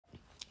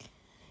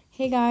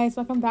Hey guys,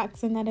 welcome back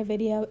to another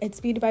video. It's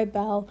Beauty by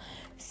Belle.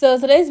 So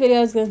today's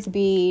video is going to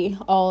be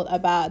all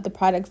about the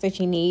products that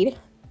you need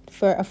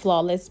for a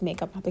flawless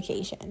makeup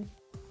application.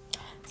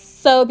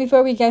 So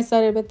before we get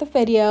started with the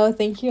video,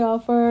 thank you all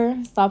for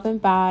stopping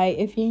by.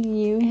 If you're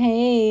new,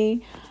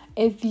 hey.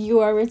 If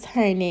you are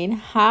returning,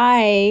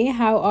 hi,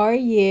 how are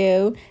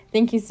you?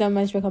 Thank you so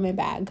much for coming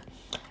back.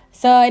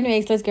 So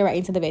anyways, let's get right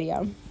into the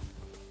video.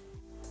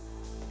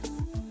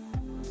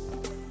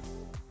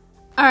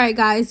 Alright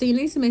guys, so you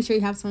need to make sure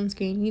you have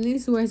sunscreen. You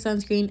need to wear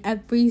sunscreen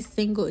every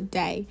single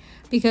day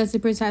because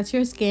it protects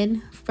your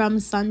skin from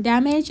sun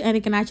damage and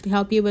it can actually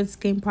help you with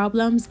skin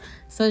problems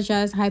such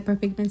as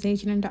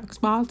hyperpigmentation and dark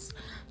spots.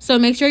 So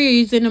make sure you're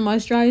using a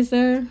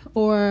moisturizer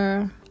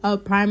or a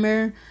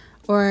primer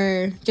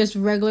or just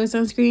regular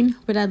sunscreen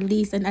with at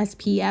least an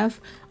SPF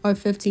or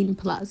 15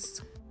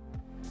 plus.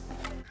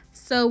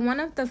 So one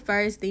of the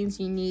first things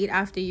you need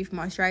after you've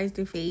moisturized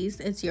your face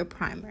is your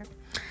primer.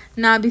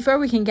 Now, before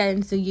we can get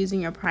into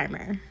using your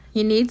primer,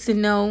 you need to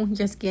know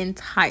your skin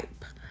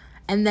type.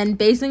 And then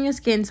based on your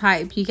skin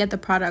type, you get the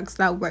products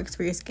that works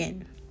for your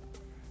skin.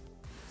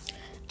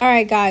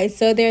 Alright guys,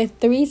 so there are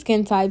 3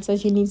 skin types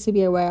that you need to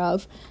be aware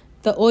of.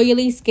 The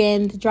oily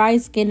skin, the dry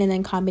skin, and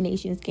then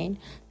combination skin.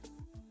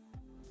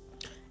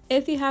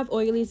 If you have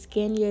oily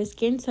skin, your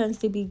skin tends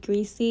to be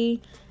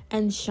greasy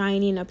and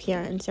shiny in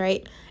appearance,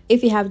 right?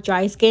 If you have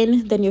dry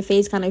skin, then your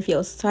face kind of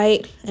feels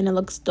tight and it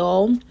looks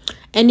dull.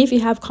 And if you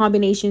have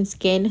combination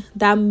skin,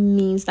 that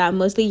means that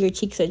mostly your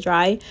cheeks are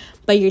dry,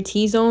 but your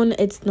T-zone,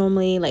 it's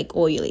normally like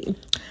oily.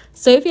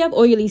 So if you have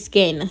oily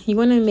skin, you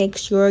want to make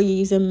sure you're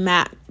using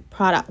matte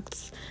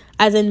products,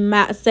 as in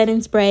matte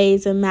setting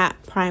sprays and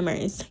matte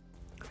primers.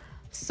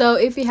 So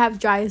if you have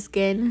dry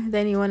skin,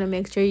 then you want to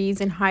make sure you're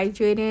using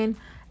hydrating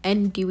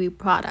and dewy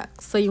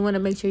products. So you want to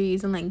make sure you're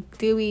using like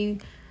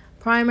dewy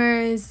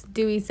primers,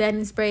 dewy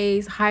setting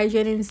sprays,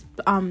 hydrating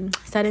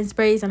setting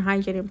sprays, and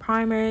hydrating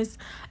primers.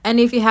 And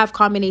if you have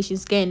combination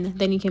skin,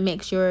 then you can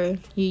make sure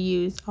you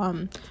use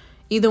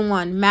either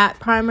one, matte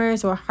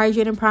primers or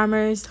hydrating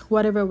primers,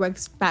 whatever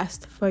works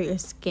best for your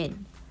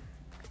skin.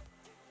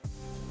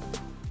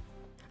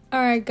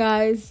 Alright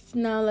guys,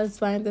 now let's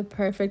find the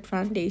perfect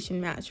foundation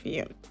match for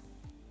you.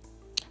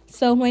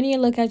 So when you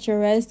look at your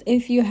wrist,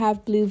 if you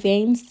have blue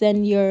veins,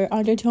 then your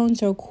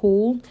undertones are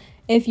cool.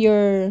 If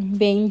your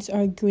veins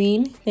are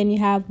green, then you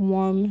have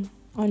warm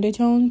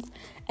undertones.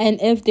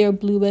 And if they're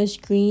bluish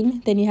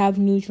green, then you have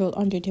neutral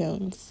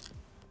undertones.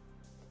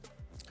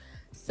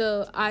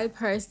 So I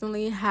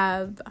personally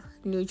have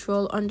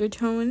neutral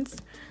undertones.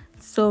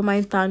 So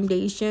my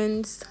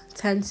foundations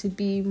tend to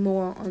be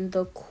more on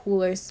the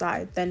cooler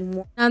side than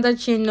warm. Now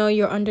that you know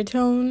your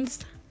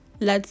undertones,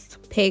 let's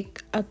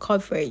pick a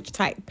coverage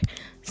type.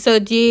 So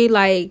do you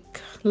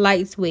like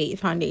lightweight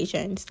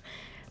foundations?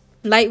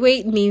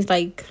 Lightweight means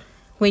like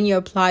when you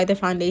apply the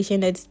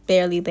foundation, it's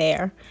barely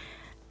there.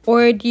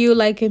 Or do you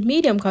like a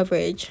medium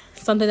coverage,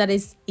 something that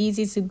is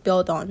easy to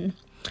build on?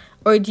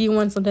 Or do you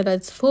want something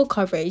that's full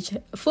coverage?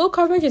 Full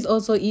coverage is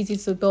also easy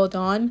to build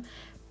on,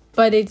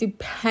 but it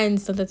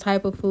depends on the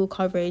type of full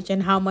coverage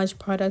and how much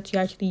product you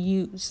actually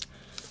use.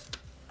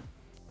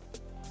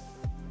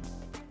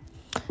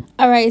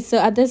 Alright, so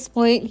at this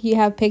point, you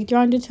have picked your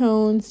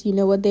undertones, you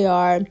know what they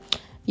are.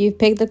 You've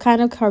picked the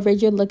kind of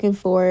coverage you're looking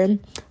for.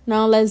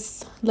 Now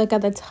let's look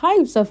at the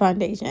types of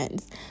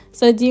foundations.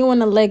 So do you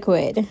want a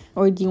liquid,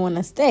 or do you want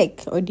a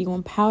stick, or do you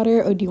want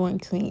powder, or do you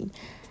want cream?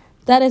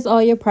 That is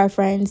all your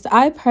preference.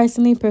 I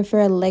personally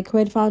prefer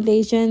liquid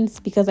foundations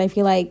because I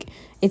feel like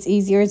it's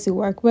easier to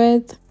work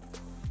with.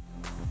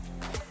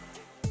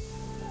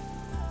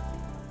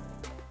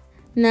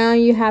 Now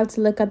you have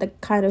to look at the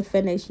kind of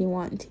finish you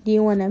want. Do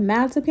you want a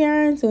matte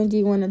appearance or do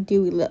you want a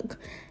dewy look?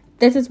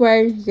 This is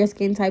where your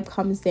skin type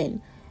comes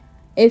in.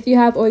 If you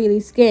have oily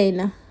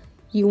skin,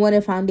 you want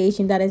a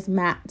foundation that is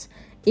matte.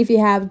 If you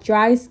have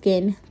dry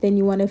skin, then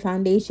you want a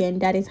foundation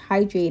that is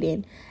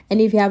hydrating.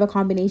 And if you have a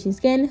combination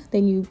skin,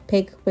 then you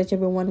pick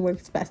whichever one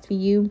works best for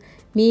you.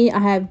 Me, I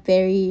have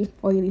very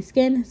oily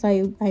skin,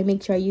 so I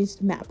make sure I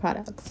use matte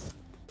products.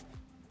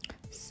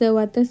 So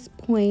at this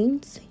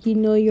point, you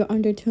know your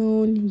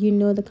undertone, you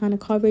know the kind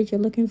of coverage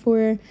you're looking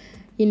for,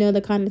 you know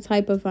the kind of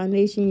type of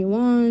foundation you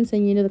want,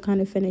 and you know the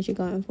kind of finish you're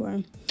going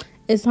for.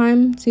 It's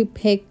time to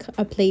pick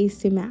a place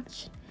to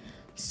match.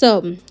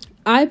 So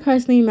I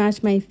personally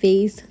match my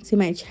face to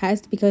my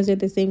chest because they're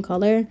the same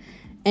color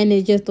and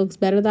it just looks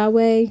better that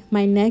way.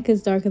 My neck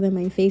is darker than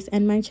my face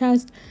and my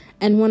chest,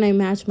 and when I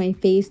match my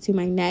face to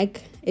my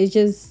neck,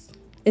 it's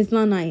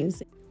not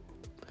nice.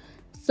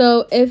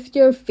 So if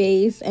your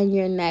face and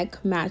your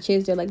neck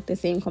matches, they're like the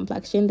same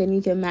complexion, then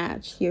you can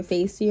match your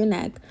face to your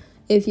neck.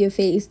 If your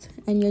face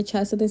and your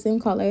chest are the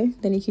same color,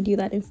 then you can do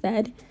that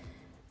instead.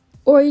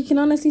 Or you can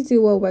honestly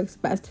do what works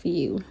best for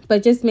you.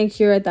 But just make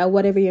sure that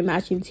whatever you're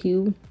matching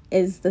to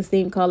is the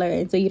same color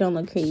and so you don't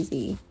look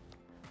crazy.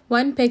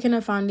 When picking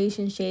a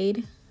foundation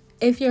shade,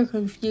 if you're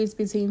confused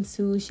between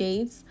 2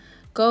 shades,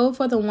 go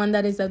for the one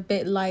that is a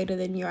bit lighter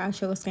than your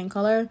actual skin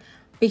color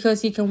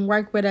because you can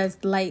work with a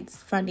light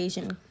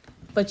foundation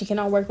but you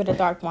cannot work with a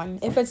dark one.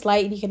 If it's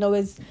light, you can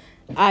always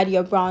add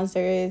your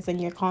bronzers and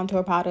your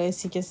contour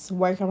powders to just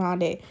work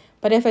around it.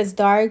 But if it's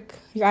dark,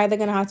 you're either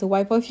gonna have to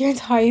wipe off your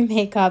entire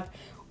makeup,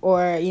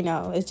 or you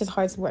know, it's just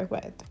hard to work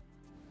with.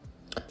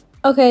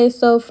 Okay,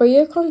 so for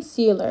your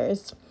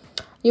concealers,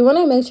 you want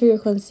to make sure your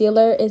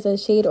concealer is a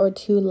shade or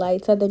two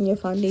lighter than your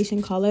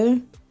foundation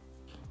color.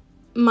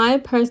 My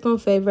personal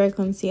favorite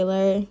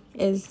concealer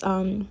is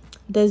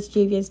this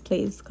Juvia's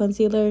Place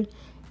concealer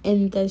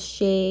in the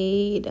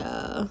shade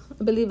I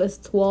believe it's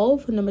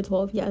 12, number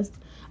 12. Yes,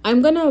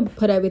 I'm gonna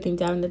put everything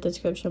down in the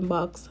description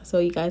box so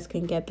you guys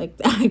can get like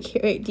the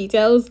accurate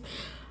details.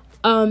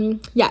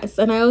 Yes,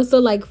 and I also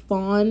like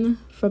Fawn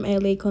from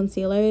LA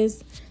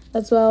Concealers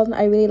as well.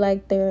 I really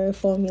like their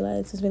formula.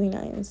 It's really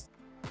nice.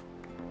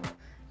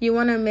 You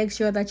want to make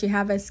sure that you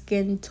have a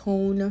skin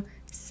tone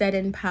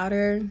setting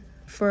powder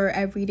for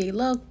everyday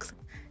looks.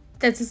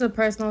 This is a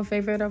personal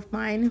favorite of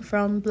mine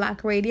from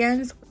Black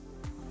Radiance.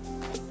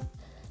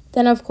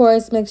 Then of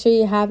course, make sure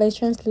you have a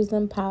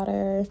translucent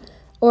powder,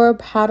 or a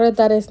powder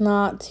that is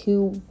not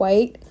too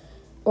white,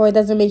 or it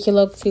doesn't make you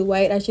look too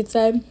white, I should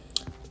say.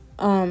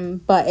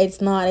 But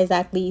it's not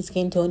exactly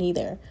skin tone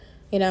either,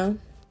 you know.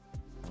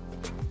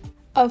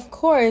 Of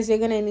course, you're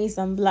gonna need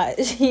some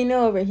blush. You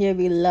know, over here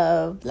we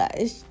love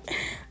blush.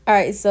 All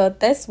right, so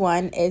this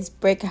one is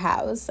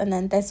Brickhouse, and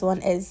then this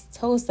one is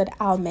Toasted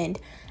Almond,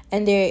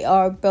 and they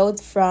are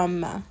both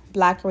from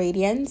Black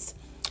Radiance.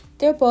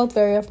 They're both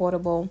very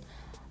affordable,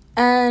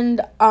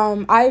 and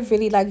I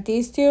really like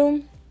these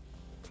two.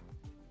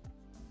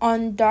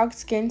 On dark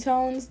skin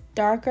tones,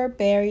 darker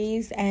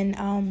berries,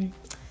 and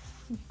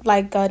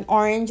like an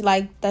orange,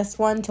 like this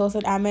one,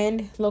 Toasted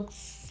Almond, looks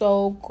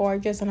so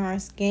gorgeous on our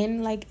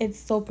skin. Like, it's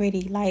so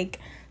pretty. Like,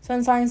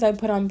 sometimes I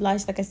put on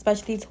blush, like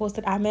especially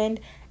Toasted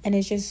Almond, and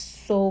it's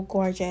just so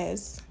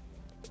gorgeous.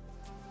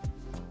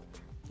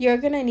 You're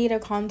gonna need a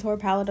contour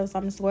palette of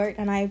some sort,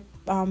 and I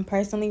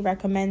personally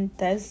recommend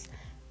this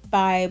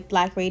by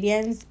Black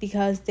Radiance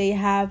because they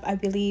have, I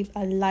believe,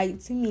 a light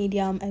to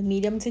medium, a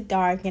medium to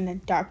dark, and a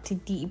dark to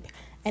deep,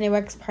 and it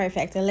works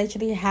perfect. It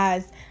literally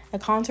has a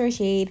contour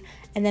shade,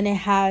 and then it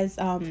has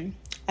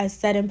a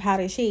setting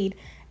powder shade,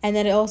 and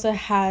then it also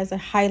has a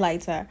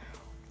highlighter,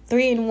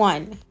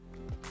 3-in-1.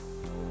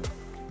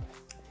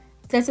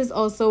 This is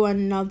also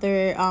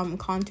another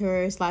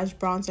contour slash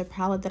bronzer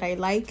palette that I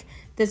like.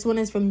 This one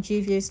is from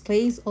Juvia's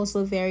Place,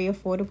 also very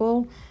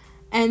affordable.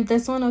 And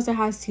this one also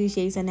has 2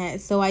 shades in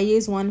it. So I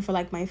use one for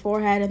like my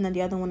forehead, and then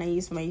the other one I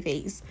use for my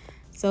face.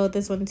 So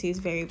this one too is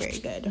very, very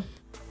good.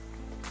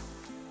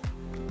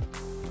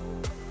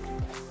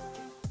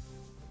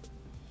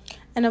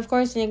 And of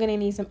course, you're gonna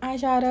need some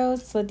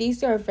eyeshadows. So these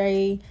two are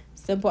very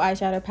simple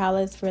eyeshadow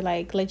palettes for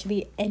like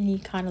literally any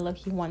kind of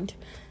look you want.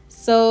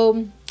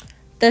 So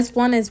this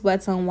one is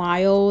Wet n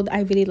Wild.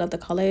 I really love the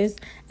colors.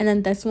 And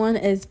then this one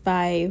is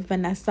by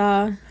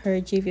Vanessa. Her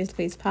Juvia's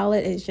Place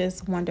palette is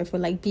just wonderful.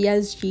 Like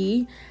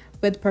BSG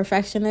with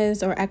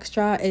Perfectionist or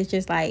Extra is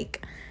just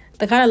like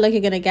the kind of look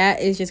you're gonna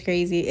get is just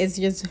crazy. It's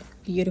just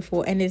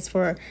beautiful, and it's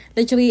for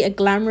literally a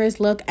glamorous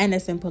look and a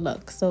simple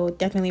look. So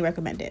definitely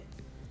recommend it.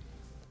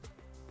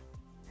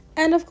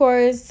 And of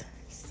course,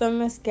 some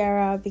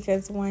mascara,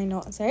 because why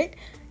not, right?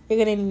 You're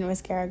gonna need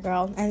mascara,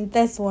 girl. And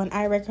this one,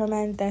 I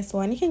recommend this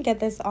one. You can get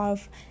this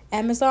off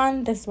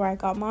Amazon. This is where I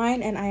got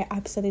mine, and I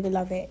absolutely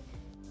love it.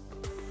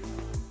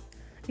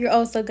 You're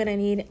also gonna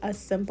need a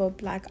simple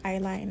black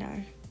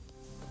eyeliner.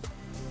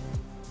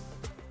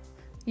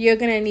 You're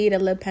gonna need a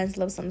lip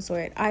pencil of some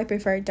sort. I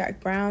prefer dark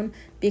brown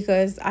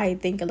because I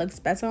think it looks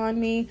better on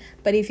me,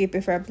 but if you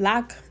prefer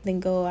black, then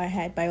go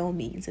ahead, by all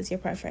means, it's your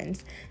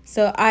preference.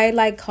 So I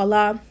like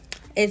color.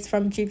 It's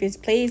from Juvia's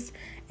Place.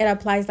 It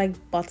applies like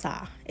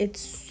butter. It's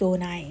so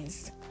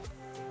nice.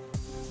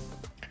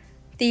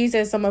 These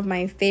are some of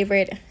my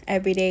favorite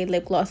everyday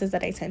lip glosses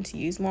that I tend to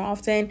use more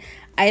often.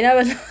 I know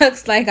it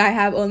looks like I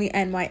have only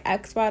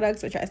NYX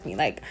products, but trust me,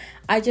 like,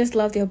 I just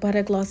love their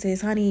butter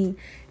glosses, honey.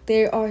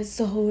 They are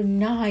so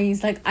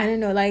nice. Like, I don't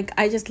know, like,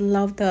 I just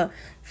love the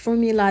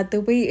formula,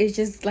 the way it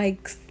just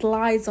like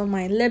slides on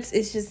my lips.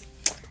 It's just,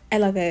 I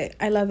love it.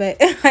 I love it.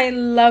 I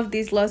love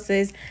these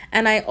glosses,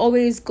 and I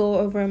always go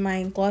over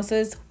my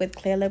glosses with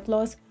clear lip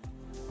gloss.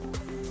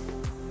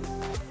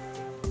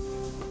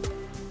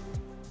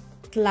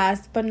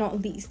 Last but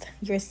not least,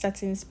 your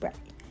setting spray.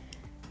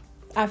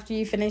 After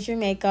you finish your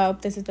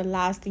makeup, this is the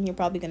last thing you're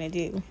probably gonna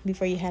do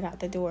before you head out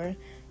the door.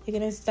 You're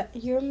gonna set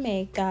your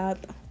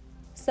makeup.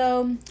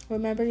 So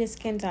remember your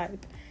skin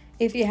type.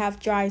 If you have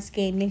dry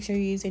skin, make sure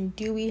you're using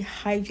dewy,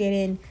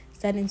 hydrating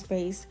setting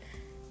sprays.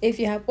 If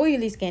you have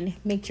oily skin,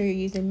 make sure you're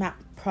using matte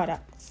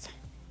products.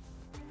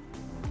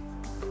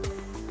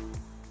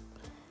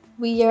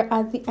 We are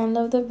at the end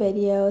of the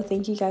video.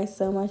 Thank you guys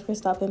so much for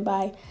stopping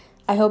by.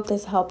 I hope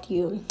this helped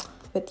you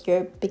with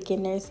your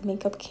beginner's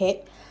makeup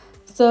kit.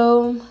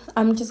 So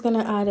I'm just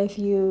gonna add a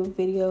few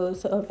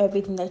videos of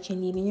everything that you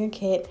need in your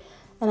kit,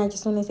 and I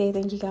just want to say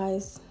thank you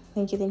guys.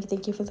 Thank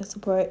you for the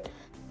support.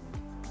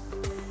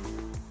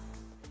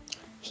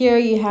 Here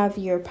you have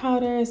your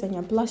powders and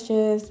your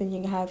blushes, and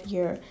you have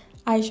your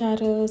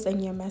eyeshadows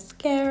and your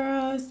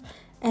mascaras,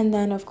 and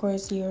then of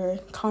course your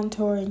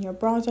contour and your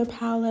bronzer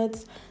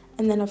palettes,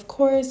 and then of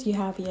course you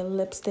have your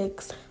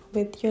lipsticks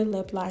with your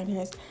lip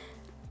liners.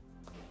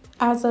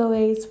 As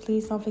always,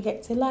 please don't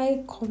forget to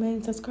like,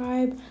 comment,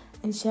 subscribe,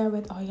 and share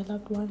with all your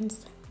loved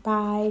ones.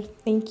 Bye.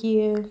 Thank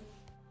you.